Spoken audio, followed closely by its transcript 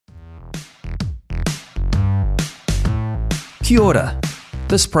Kia ora.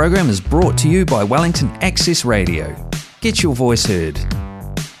 This program is brought to you by Wellington Access Radio. Get your voice heard.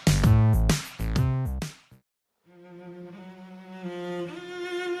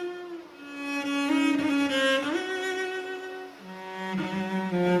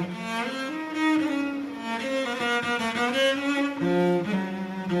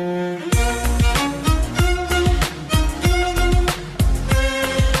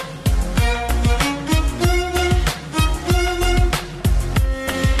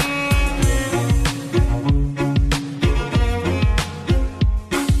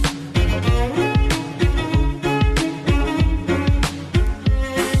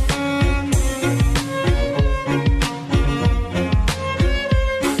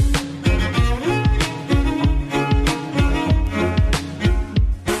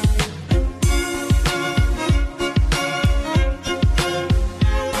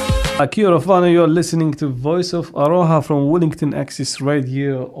 Kia ora whānau, you're listening to Voice of Aroha from Wellington Access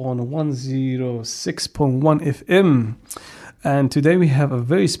Radio on 106.1 FM. And today we have a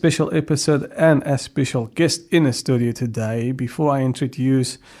very special episode and a special guest in the studio today. Before I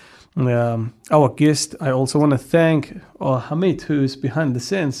introduce our guest, I also want to thank Hamid, who is behind the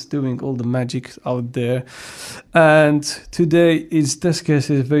scenes doing all the magic out there. And today this guest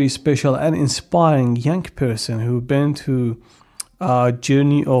is a very special and inspiring young person who's been to a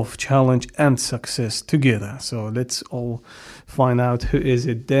journey of challenge and success together. So let's all find out who is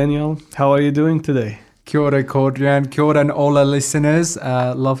it. Daniel, how are you doing today? Kia ora, Cordrian. Kia ora and all our listeners.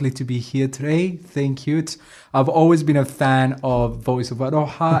 Lovely to be here today. Thank you. I've always been a fan of Voice of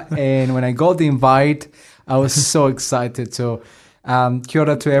Aroha, and when I got the invite, I was so excited. So kia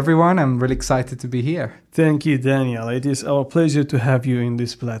ora to everyone. I'm really excited to be here. Thank you, Daniel. It is our pleasure to have you in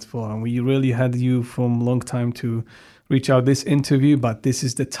this platform. We really had you from a long time to reach out this interview, but this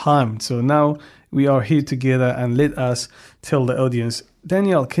is the time. So now we are here together, and let us tell the audience.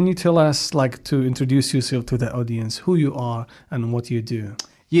 Daniel, can you tell us, to introduce yourself to the audience, who you are and what you do?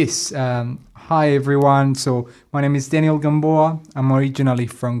 Yes. Hi, everyone. So my name is Daniel Gamboa. I'm originally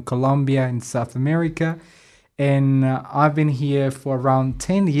from Colombia in South America, and I've been here for around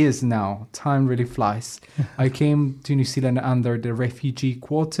 10 years now. Time really flies. I came to New Zealand under the refugee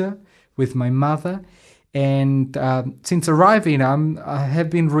quota with my mother. And since arriving, I have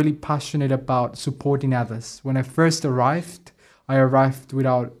been really passionate about supporting others. When I first arrived, I arrived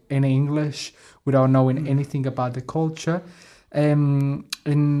without any English, without knowing anything about the culture. And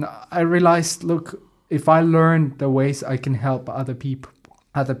I realized, look, if I learn the ways I can help other people.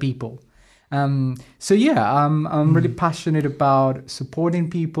 I'm really passionate about supporting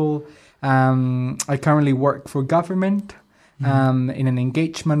people. I currently work for government in an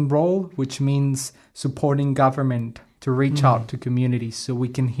engagement role, which means supporting government to reach out to communities so we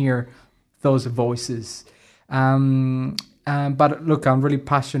can hear those voices. But look, I'm really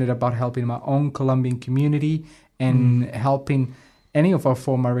passionate about helping my own Colombian community and helping any of our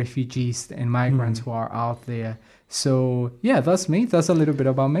former refugees and migrants who are out there. So yeah, that's me. That's a little bit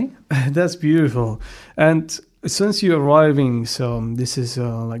about me. That's beautiful. And since you're arriving, so this is,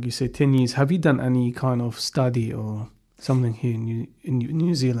 like you said, 10 years, have you done any kind of study or something here in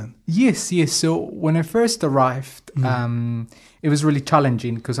New Zealand? Yes. So when I first arrived, it was really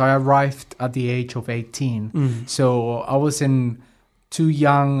challenging because I arrived at the age of 18. So I wasn't too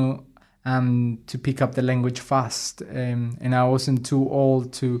young to pick up the language fast, and I wasn't too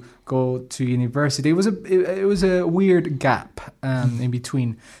old to go to university. It was a weird gap in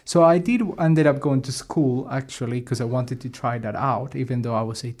between. So I ended up going to school actually because I wanted to try that out. Even though I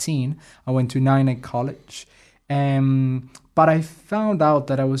was 18, I went to Naina College. But I found out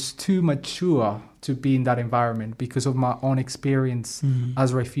that I was too mature to be in that environment because of my own experience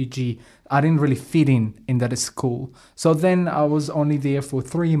as a refugee. I didn't really fit in that school. So then I was only there for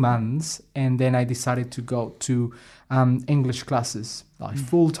 3 months, and then I decided to go to English classes, like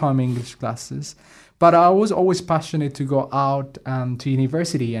full-time English classes. But I was always passionate to go out to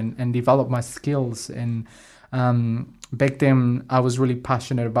university and develop my skills. And back then, I was really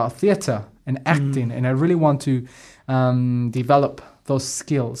passionate about theater and acting, and I really want to develop those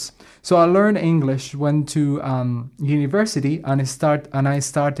skills. So I learned English, went to university, and I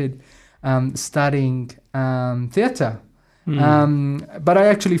started studying theater. But I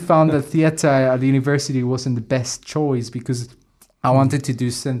actually found that theater at the university wasn't the best choice because I wanted to do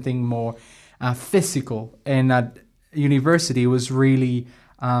something more physical, and at university it was really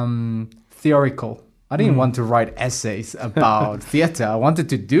theoretical. I didn't want to write essays about theater. I wanted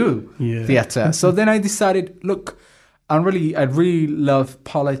to do theater. So then I decided, look, I really love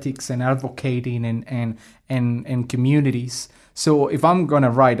politics and advocating and communities. So if I'm going to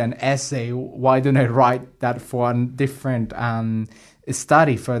write an essay, why don't I write that for a different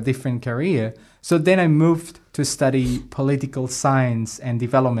study, for a different career? So then I moved to study political science and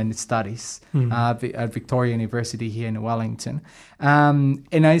development studies at Victoria University here in Wellington.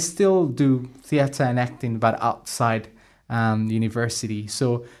 And I still do theatre and acting, but outside university.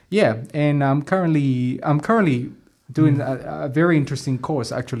 So yeah, and I'm currently doing a very interesting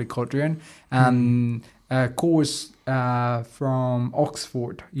course, actually, Codrian, a course from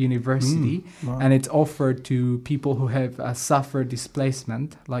Oxford University, and it's offered to people who have suffered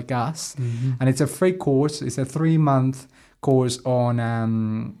displacement like us, and it's a free course. It's a 3-month course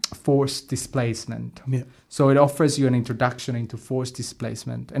on forced displacement. Yeah. So it offers you an introduction into forced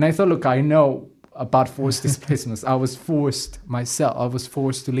displacement. And I thought, look, I know about forced displacements. I was forced myself. I was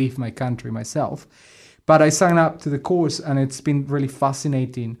forced to leave my country myself. But I signed up to the course, and it's been really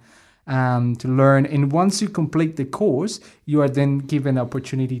fascinating to learn. And once you complete the course, you are then given an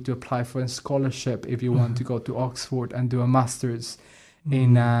opportunity to apply for a scholarship if you want to go to Oxford and do a master's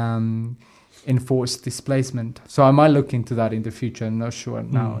in forced displacement. So I might look into that in the future. I'm not sure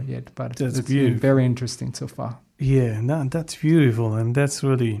now yet, but it's been very interesting so far. Yeah, that's beautiful, and that's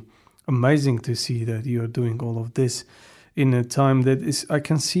really amazing to see that you are doing all of this in a time that is. I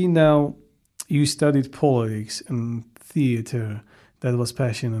can see now you studied politics and theater. That was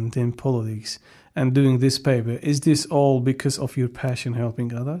passion, and then politics, and doing this paper. Is this all because of your passion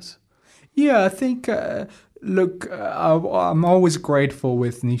helping others? Yeah, I think, I'm always grateful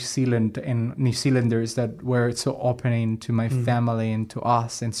with New Zealand and New Zealanders that were so opening to my family and to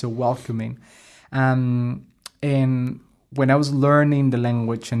us and so welcoming. And when I was learning the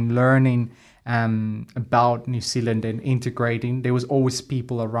language and learning about New Zealand and integrating, there was always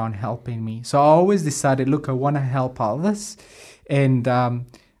people around helping me. So I always decided, look, I want to help others. And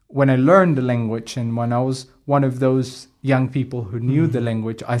when I learned the language, and when I was one of those young people who knew the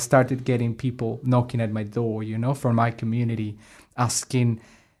language, I started getting people knocking at my door, from my community, asking,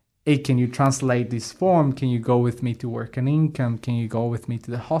 hey, can you translate this form? Can you go with me to work an income? Can you go with me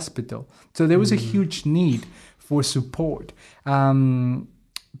to the hospital? So there was a huge need for support.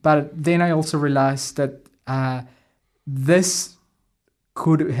 But then I also realized that this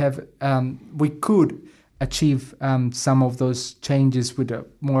could have, we could achieve some of those changes with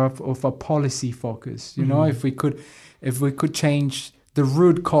more of a policy focus. If we could change the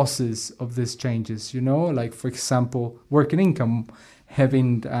root causes of these changes. Like, for example, work and income,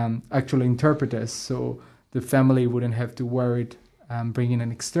 having actual interpreters, so the family wouldn't have to worry bringing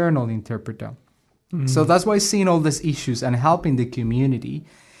an external interpreter. So that's why seeing all these issues and helping the community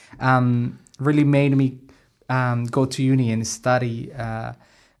really made me go to uni and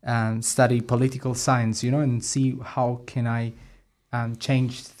study political science, and see how can I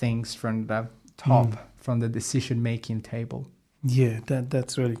change things from the top, from the decision-making table. Yeah,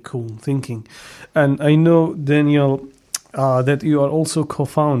 that's really cool thinking. And I know, Daniel, that you are also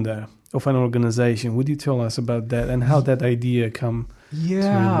co-founder of an organization. Would you tell us about that and how that idea come?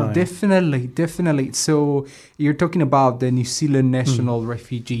 Yeah, definitely. So you're talking about the New Zealand National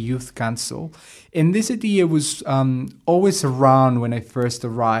Refugee Youth Council. And this idea was always around when I first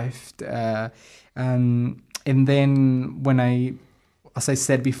arrived. And then when as I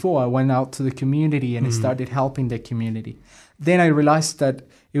said before, I went out to the community and I started helping the community. Then I realized that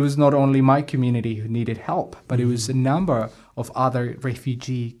it was not only my community who needed help, but it was a number of other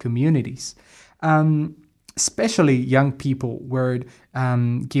refugee communities. Especially young people were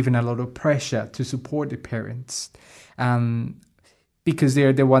given a lot of pressure to support the parents because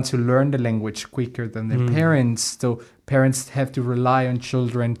they're the ones who learn the language quicker than their parents. So parents have to rely on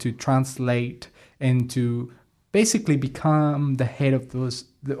children to translate and to basically become the head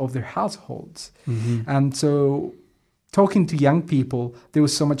of their households. And so talking to young people, there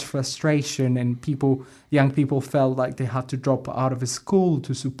was so much frustration, and young people felt like they had to drop out of school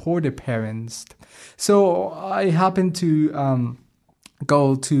to support their parents. So I happened to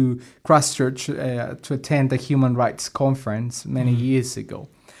go to Christchurch to attend a human rights conference many years ago.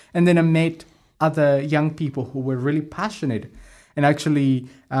 And then I met other young people who were really passionate and actually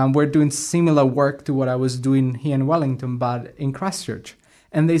were doing similar work to what I was doing here in Wellington, but in Christchurch.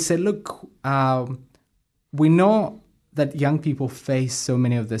 And they said, look, we know that young people face so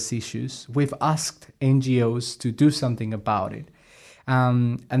many of these issues. We've asked NGOs to do something about it,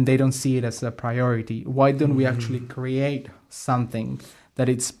 and they don't see it as a priority. Why don't we actually create something that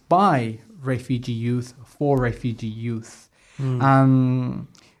it's by refugee youth, for refugee youth?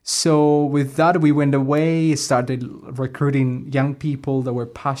 So with that, we went away, started recruiting young people that were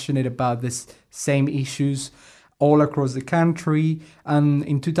passionate about this same issues all across the country. And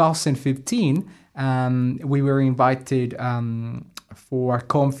in 2015, we were invited for a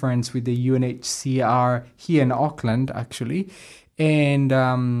conference with the UNHCR here in Auckland, actually. And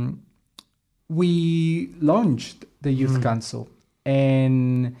we launched the Youth Council.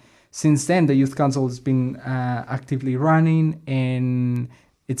 And since then, the Youth Council has been actively running, and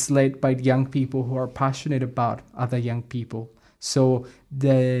it's led by young people who are passionate about other young people. So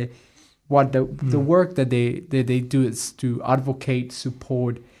the work that they do is to advocate,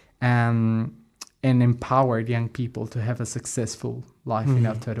 support, and empower young people to have a successful life in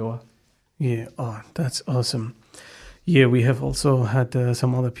Aotearoa. Yeah, that's awesome. Yeah, we have also had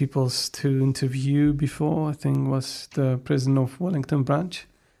some other peoples to interview before. I think was the president of Wellington branch.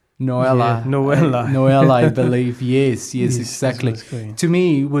 Noella. Yeah, Noella. Noella, I believe. Yes, exactly. To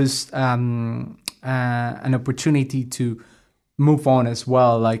me, it was an opportunity to move on as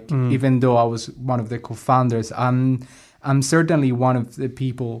well. Like, even though I was one of the co-founders, I'm certainly one of the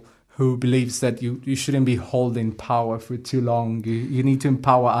people who believes that you shouldn't be holding power for too long. You need to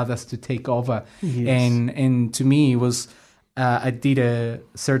empower others to take over. Yes. And to me, it was I did a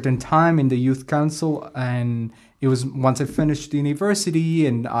certain time in the Youth Council, and it was once I finished university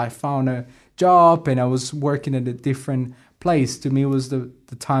and I found a job and I was working at a different place. To me, it was the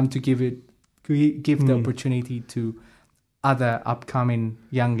time to give the opportunity to other upcoming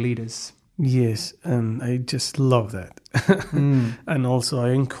young leaders. Yes, and I just love that. And also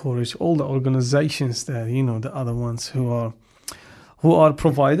I encourage all the organizations that, the other ones who are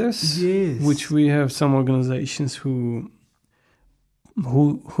providers. Yes. Which we have some organizations who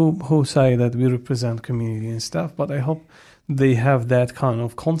say that we represent community and stuff, but I hope they have that kind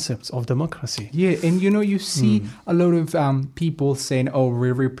of concepts of democracy. Yeah, and you see a lot of people saying, "Oh,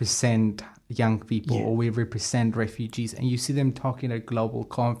 we represent young people," or "we represent refugees," and you see them talking at a global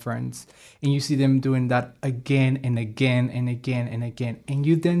conference, and you see them doing that again and again and again and again, and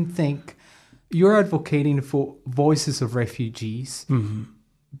you then think you're advocating for voices of refugees,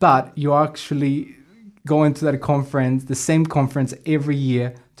 but you're actually going to that conference, the same conference every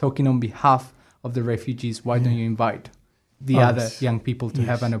year, talking on behalf of the refugees. Why don't you invite the other young people to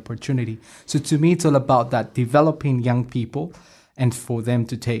have an opportunity? So to me, it's all about that, developing young people and for them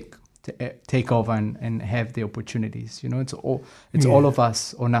to take over and have the opportunities. It's all of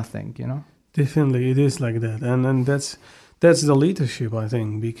us or nothing. Definitely, it is like that, and that's the leadership, I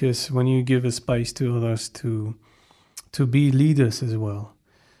think, because when you give a space to others to be leaders as well,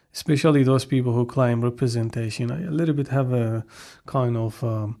 especially those people who claim representation. I a little bit have a kind of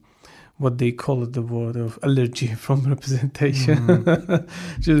what they call it, the word of allergy from representation,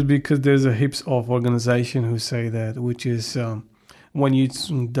 just because there's a heaps of organization who say that, which is when you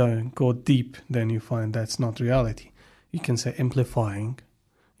don't go deep, then you find that's not reality. You can say amplifying,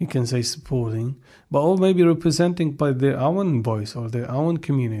 you can say supporting, but or maybe representing by their own voice or their own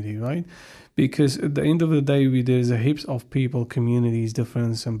community, right? Because at the end of the day, there's a heaps of people, communities,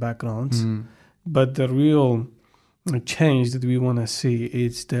 difference and backgrounds. But the real change that we want to see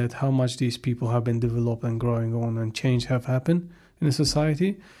is that how much these people have been developed and growing on, and change have happened in a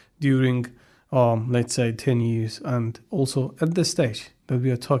society during, let's say, 10 years. And also at the stage that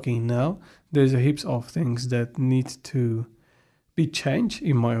we are talking now, there's a heaps of things that need to be changed,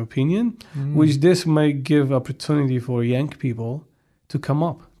 in my opinion, which this may give opportunity for young people to come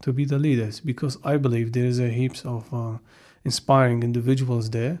up, to be the leaders, because I believe there is a heaps of inspiring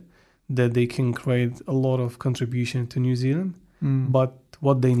individuals there that they can create a lot of contribution to New Zealand, but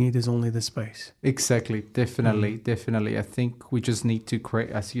what they need is only the space. Exactly, definitely. I think we just need to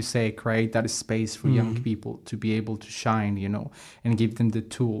create, as you say, create that space for young people to be able to shine, and give them the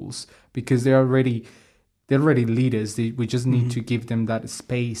tools, because they're already leaders. We just need to give them that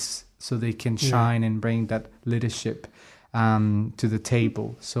space so they can shine and bring that leadership to the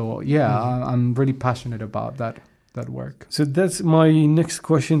table. So I'm really passionate about that work. So that's my next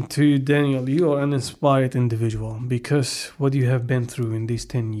question to Daniel. You are an inspired individual because what you have been through in these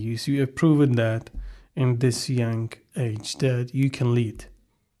 10 years, you have proven that in this young age that you can lead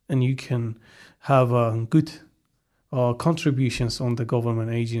and you can have good contributions on the government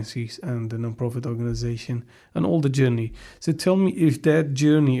agencies and the non-profit organization and all the journey. So tell me, if that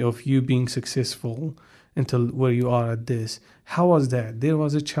journey of you being successful until where you are at this, how was that? There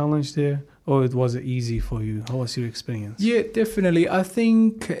was a challenge there, or it was easy for you? How was your experience? Yeah, definitely. I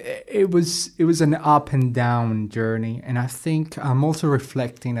think it was an up and down journey, and I think I'm also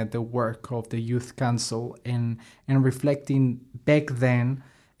reflecting at the work of the Youth Council and reflecting back then.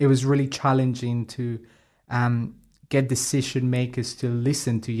 It was really challenging to get decision makers to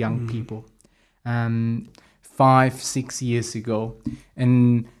listen to young people 5-6 years ago,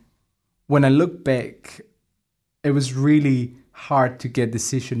 and when I look back, it was really hard to get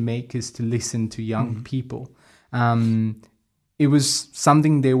decision makers to listen to young people. It was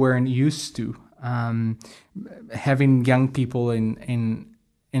something they weren't used to, having young people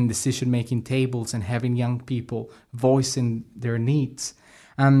in decision-making tables and having young people voicing their needs.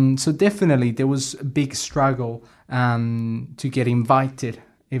 So definitely there was a big struggle to get invited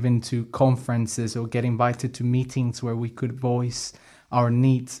even to conferences or get invited to meetings where we could voice our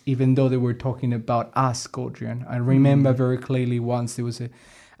needs, even though they were talking about us, Godrian. I remember very clearly once there was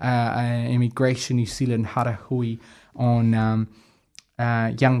an immigration New Zealand harahui on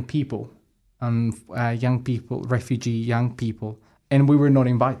young people, refugee young people, and we were not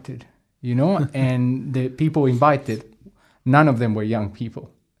invited, and the people invited, none of them were young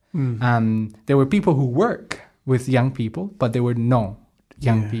people. There were people who work with young people, but there were no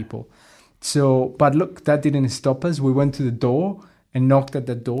young people. So, but look, that didn't stop us. We went to the door and knocked at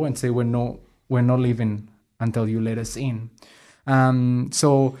the door and said, we're not leaving until you let us in.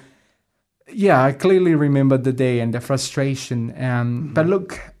 So, yeah, I clearly remember the day and the frustration. But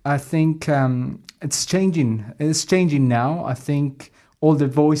look, I think it's changing. It's changing now. I think all the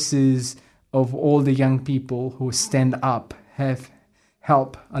voices of all the young people who stand up have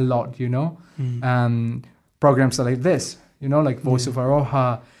helped a lot, Programs like this, like Voice of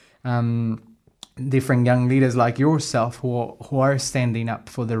Aroha, different young leaders like yourself who are standing up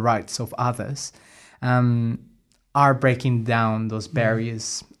for the rights of others, are breaking down those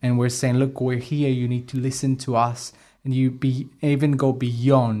barriers. And we're saying, look, we're here. You need to listen to us. And you even go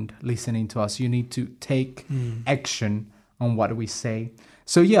beyond listening to us. You need to take action on what we say.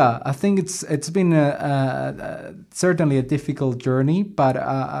 So yeah, I think it's been certainly a difficult journey, but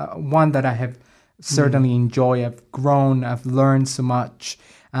one that I have certainly enjoyed. I've grown. I've learned so much.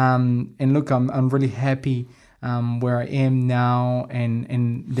 And look, I'm really happy where I am now,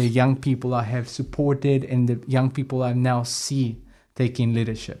 and the young people I have supported, and the young people I now see taking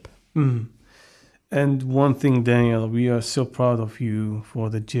leadership. And one thing, Daniel, we are so proud of you for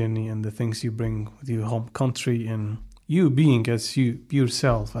the journey and the things you bring with your home country, and you being as you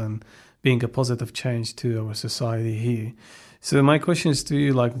yourself and being a positive change to our society here. So my question is to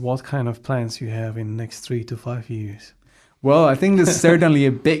you, like, what kind of plans you have in the next 3 to 5 years? Well, I think there's certainly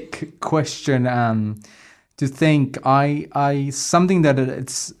a big question to think. I something that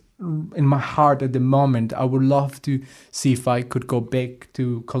it's in my heart at the moment. I would love to see if I could go back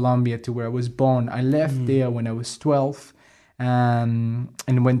to Colombia, to where I was born. I left there when I was 12 and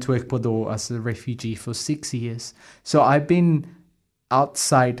went to Ecuador as a refugee for 6 years. So I've been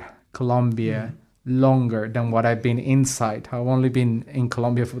outside Colombia longer than what I've been inside. I've only been in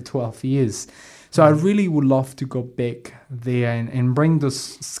Colombia for 12 years. So I really would love to go back there and bring those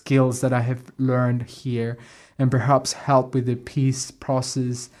skills that I have learned here, and perhaps help with the peace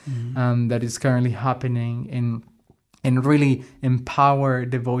process that is currently happening, and really empower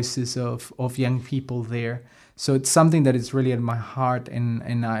the voices of young people there. So it's something that is really at my heart,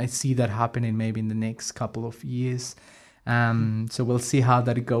 and I see that happening maybe in the next couple of years. So we'll see how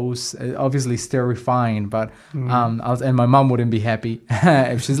that goes. Obviously still refined, but and my mom wouldn't be happy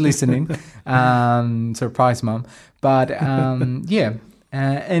if she's listening. Surprise, mom. But yeah,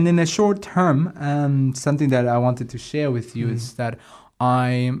 and in a short term, something that I wanted to share with you is that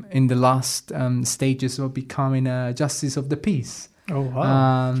I'm in the last stages of becoming a justice of the peace. Oh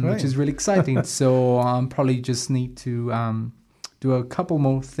wow! Which is really exciting. So probably just need to do a couple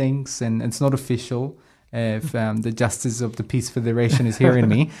more things, and it's not official if the Justice of the Peace Federation is hearing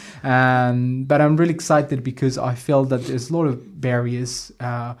me. But I'm really excited because I feel that there's a lot of barriers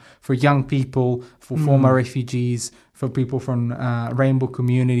for young people, for former refugees, for people from rainbow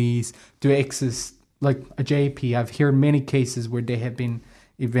communities to access like a JP. I've heard many cases where they have been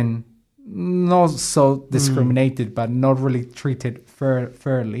even not so discriminated, but not really treated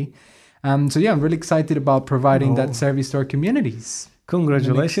fairly. So yeah, I'm really excited about providing that service to our communities.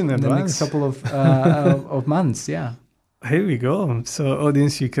 Congratulations in the next couple of months, yeah. Here we go. So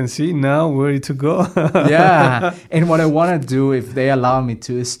audience, you can see now where to go. Yeah, and what I want to do, if they allow me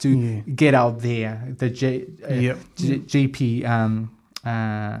to, is to get out there. The JP,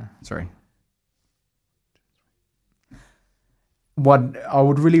 sorry. What I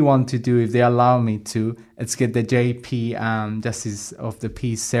would really want to do, if they allow me to, is get the JP Justice of the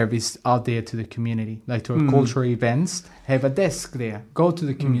Peace service out there to the community, like to our cultural events. Have a desk there. Go to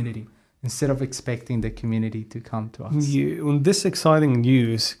the community instead of expecting the community to come to us. On this exciting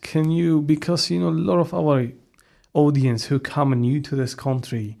news, can you, because a lot of our audience who come new to this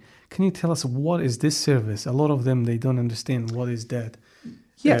country, can you tell us what is this service? A lot of them, they don't understand what is that.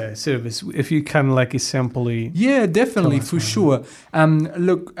 service. If you can like simply. Yeah, definitely, for sure.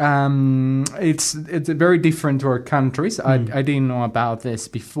 Look, it's very different to our countries. I didn't know about this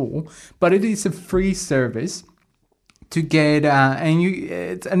before, but it is a free service to get,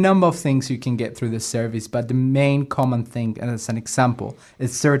 it's a number of things you can get through the service, but the main common thing, and as an example,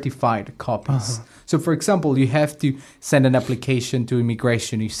 is certified copies. So, for example, you have to send an application to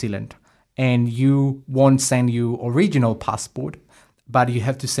Immigration New Zealand, and you won't send you original passport, but you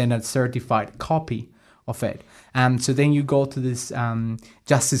have to send a certified copy of it. So then you go to this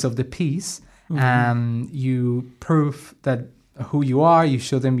Justice of the Peace, you prove that who you are, you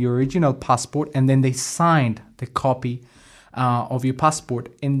show them your original passport, and then they signed the copy of your passport,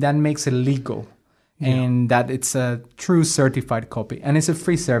 and that makes it legal, and that it's a true certified copy, and it's a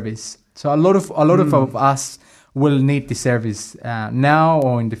free service. So a lot of us will need the service now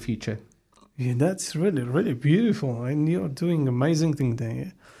or in the future. Yeah, that's really, really beautiful, and you're doing amazing thing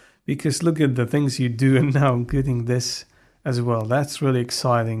there. Because look at the things you do, and now getting this as well. That's really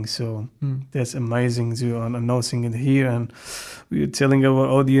exciting. So that's amazing to announcing it here, and we're telling our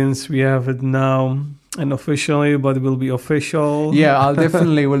audience we have it now, and officially, but it will be official. Yeah, I'll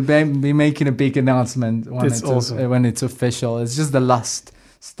definitely will be making a big announcement when it's official. It's just the last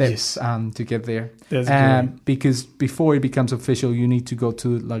steps to get there. That's great. Because before it becomes official, you need to go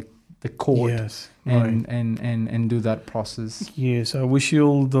to like the court and do that process. Yes, I wish you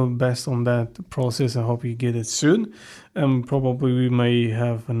all the best on that process. I hope you get it soon. Probably we may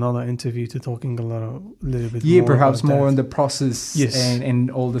have another interview to talking a little bit more. Yeah, perhaps more on the process Yes.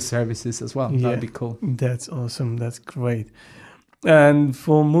 and all the services as well. Yeah, that'd be cool. That's awesome. That's great. And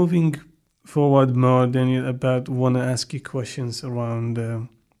for moving forward more, Daniel, want to ask you questions around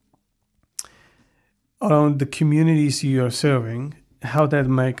the communities you are serving. How that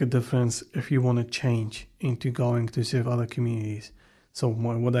make a difference if you want to change into going to serve other communities. So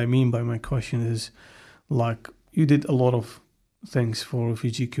what I mean by my question is, like, you did a lot of things for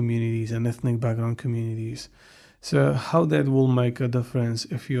refugee communities and ethnic background communities. So how that will make a difference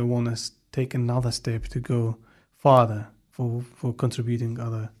if you want to take another step to go farther for contributing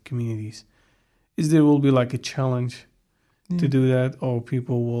other communities? There will be like a challenge to do that, or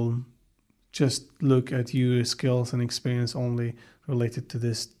people will just look at your skills and experience only related to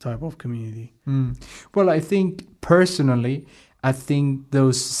this type of community? Well, I think personally,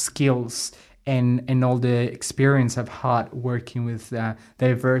 those skills and all the experience I've had working with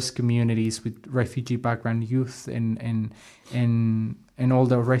diverse communities, with refugee background youth and all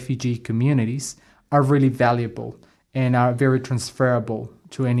the refugee communities are really valuable and are very transferable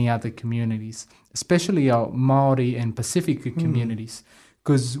to any other communities, especially our Maori and Pacific communities.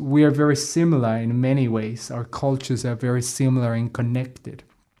 Because we are very similar in many ways. Our cultures are very similar and connected.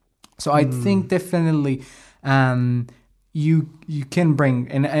 So I think definitely you can bring,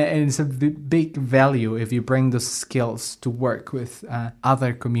 and it's a big value if you bring those skills to work with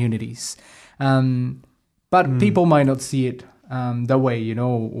other communities. But people might not see it that way,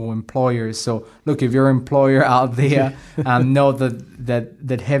 or employers. So look, if you're an employer out there, know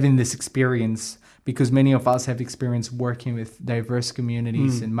that having this experience, because many of us have experience working with diverse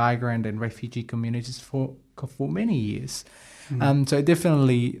communities and migrant and refugee communities for many years. So I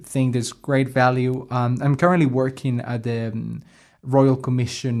definitely think there's great value. I'm currently working at the Royal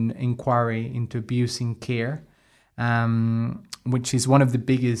Commission inquiry into abuse in care, which is one of the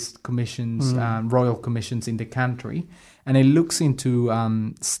biggest commissions, royal commissions in the country. And it looks into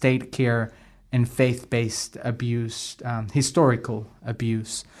state care and faith-based abuse, historical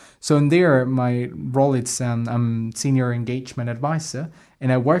abuse. So in there, my role is I'm senior engagement advisor,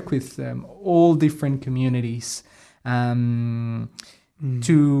 and I work with all different communities to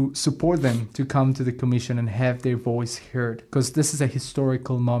support them to come to the commission and have their voice heard, because this is a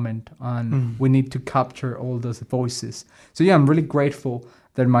historical moment, and we need to capture all those voices. So yeah, I'm really grateful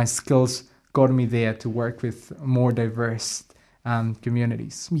that my skills got me there to work with more diverse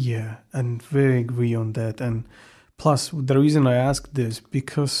communities. Yeah, and very agree on that. And plus, the reason I ask this,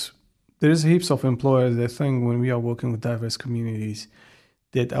 because there's heaps of employers that think when we are working with diverse communities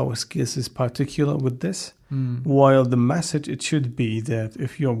that our skills is particular with this, while the message it should be that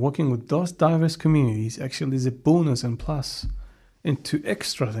if you're working with those diverse communities, actually is a bonus and plus into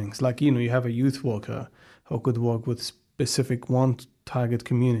extra things. Like, you have a youth worker who could work with specific one target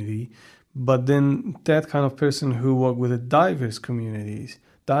community, but then that kind of person who work with a diverse communities,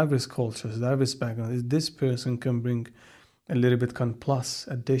 diverse cultures, diverse backgrounds, this person can bring a little bit plus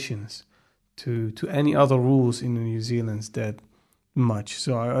additions to any other rules in New Zealand that much.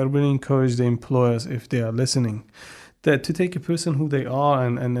 So I really encourage the employers, if they are listening, that to take a person who they are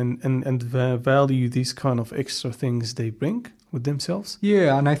and value these kind of extra things they bring, with themselves.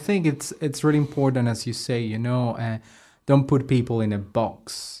 Yeah, and I think it's really important, as you say, don't put people in a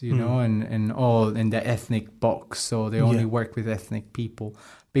box, and all in the ethnic box. So they only work with ethnic people,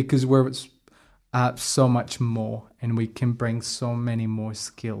 because we're so much more, and we can bring so many more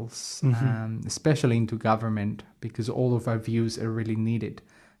skills, especially into government, because all of our views are really needed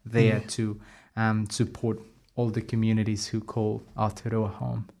there to support all the communities who call Aotearoa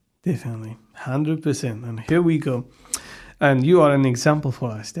home. Definitely, 100%. And here we go. And you are an example for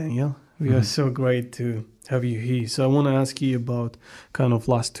us, Daniel. We are so great to have you here. So I want to ask you about kind of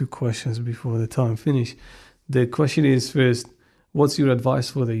last two questions before the time finish. The question is first, what's your advice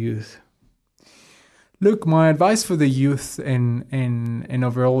for the youth? Look, my advice for the youth and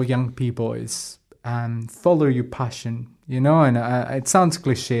overall young people is follow your passion, and it sounds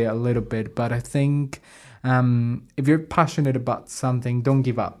cliche a little bit, but I think if you're passionate about something, don't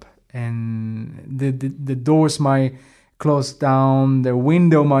give up. And the doors might close down, the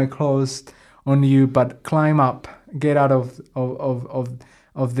window might close on you, but climb up, get out of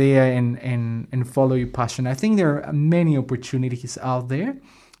there and follow your passion. I think there are many opportunities out there,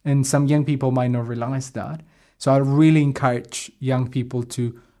 and some young people might not realize that. So I really encourage young people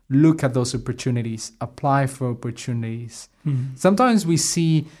to look at those opportunities, apply for opportunities. Sometimes we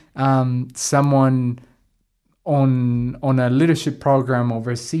see someone on a leadership program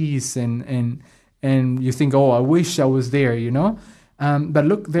overseas, and you think, oh, I wish I was there, But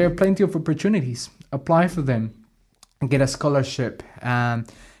look, there are plenty of opportunities. Apply for them, get a scholarship.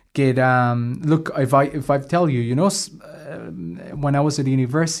 Look, if I tell you, when I was at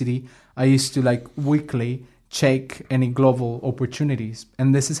university, I used to weekly check any global opportunities,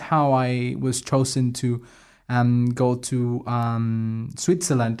 and this is how I was chosen to go to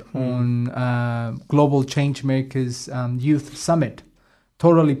Switzerland on Global Changemakers Youth Summit,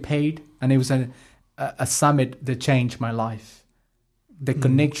 totally paid, and it was a summit that changed my life. The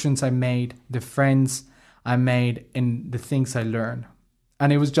connections I made, the friends I made, and the things I learned.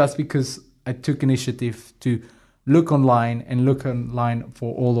 And it was just because I took initiative to look online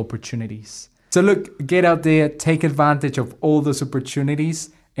for all opportunities. So look, get out there, take advantage of all those opportunities,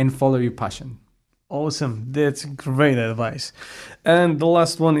 and follow your passion. Awesome. That's great advice. And the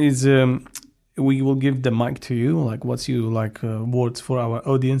last one is we will give the mic to you. What's your words for our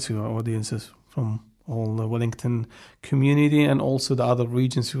audiences from all the Wellington community and also the other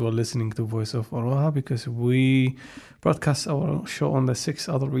regions who are listening to Voice of Aroha, because we broadcast our show on the 6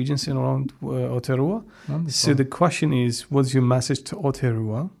 other regions in around Aotearoa. So the question is, what's your message to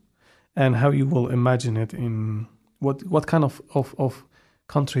Aotearoa and how you will imagine it in what kind of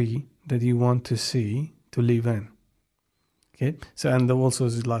country that you want to see to live in? Okay. So, and also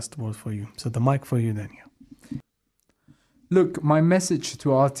the last word for you. So the mic for you, Daniel. Look, my message to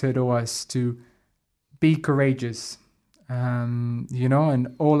Aotearoa is to be courageous,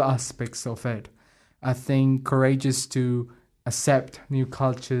 in all aspects of it. I think courageous to accept new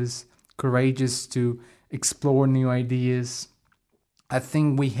cultures, courageous to explore new ideas. I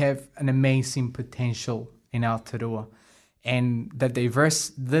think we have an amazing potential in Aotearoa, and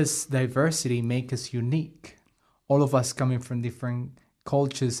this diversity makes us unique. All of us coming from different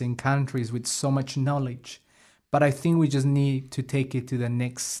cultures and countries with so much knowledge. But I think we just need to take it to the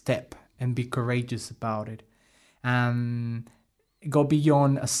next step and be courageous about it. Go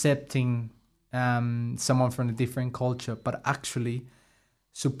beyond accepting someone from a different culture, but actually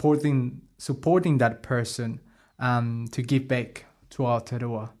supporting that person to give back to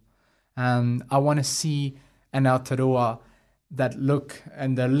Aotearoa. I want to see an Aotearoa that look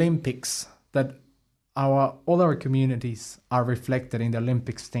in the Olympics, that all our communities are reflected in the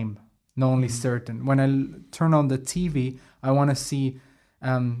Olympics team, not only certain. When I turn on the TV, I want to see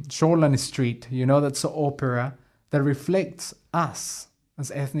Shoreline Street, that's an opera that reflects us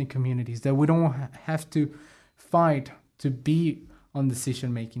as ethnic communities, that we don't have to fight to be on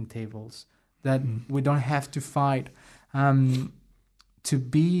decision-making tables, that we don't have to fight to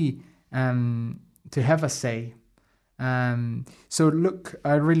be, to have a say. So look,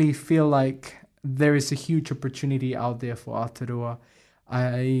 I really feel like there is a huge opportunity out there for Aotearoa.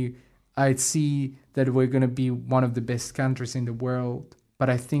 I see that we're going to be one of the best countries in the world, but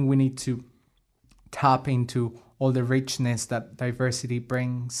I think we need to tap into all the richness that diversity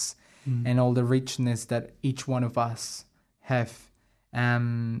brings and all the richness that each one of us have.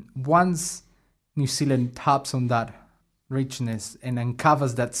 Once New Zealand taps on that richness and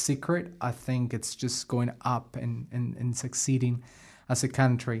uncovers that secret, I think it's just going up and succeeding as a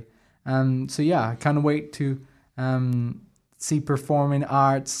country. So yeah, I can't wait to see performing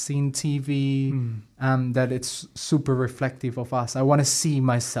arts, seeing TV, that it's super reflective of us. I want to see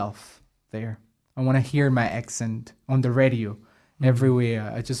myself there. I want to hear my accent on the radio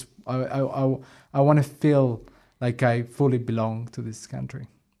everywhere. I want to feel like I fully belong to this country.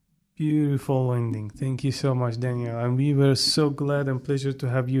 Beautiful ending. Thank you so much, Daniel. And we were so glad and pleasure to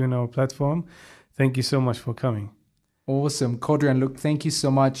have you in our platform. Thank you so much for coming. Awesome. Kodrian, look, thank you so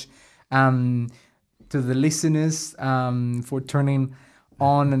much to the listeners for turning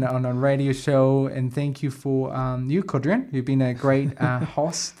on a radio show. And thank you for you, Kodrian. You've been a great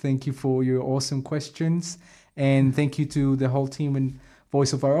host. Thank you for your awesome questions. And thank you to the whole team in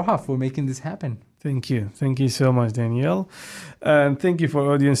Voice of Aroha for making this happen. Thank you. Thank you so much, Danielle. And thank you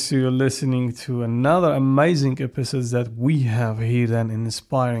for audience who are listening to another amazing episodes that we have here, an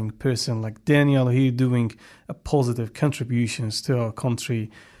inspiring person like Danielle here doing a positive contributions to our country,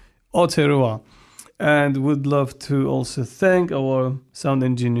 Aotearoa. And would love to also thank our sound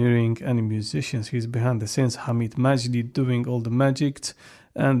engineering and musicians who's behind the scenes, Hamid Majdi doing all the magic,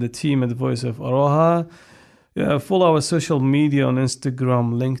 and the team at the Voice of Aroha. Follow our social media on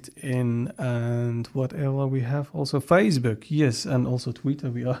Instagram, LinkedIn, and whatever we have. Also Facebook, yes, and also Twitter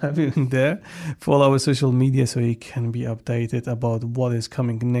we are having there. Follow our social media so you can be updated about what is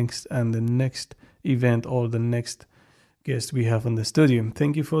coming next and the next event or the next guest we have in the studio.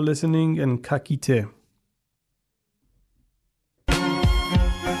 Thank you for listening, and ka kite.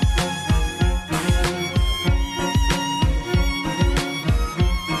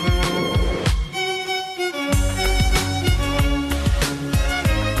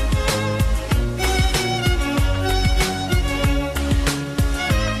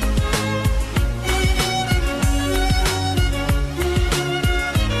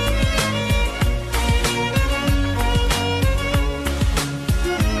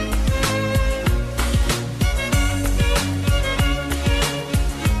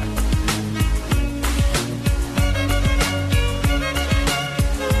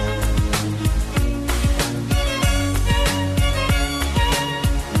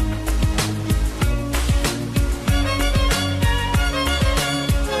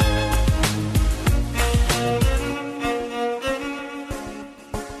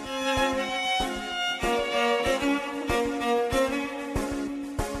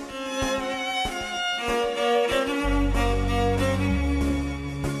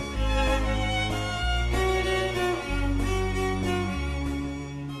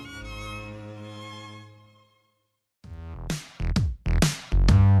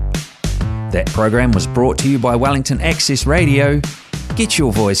 That program was brought to you by Wellington Access Radio. Get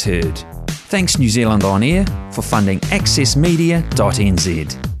your voice heard. Thanks New Zealand On Air for funding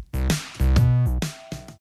accessmedia.nz.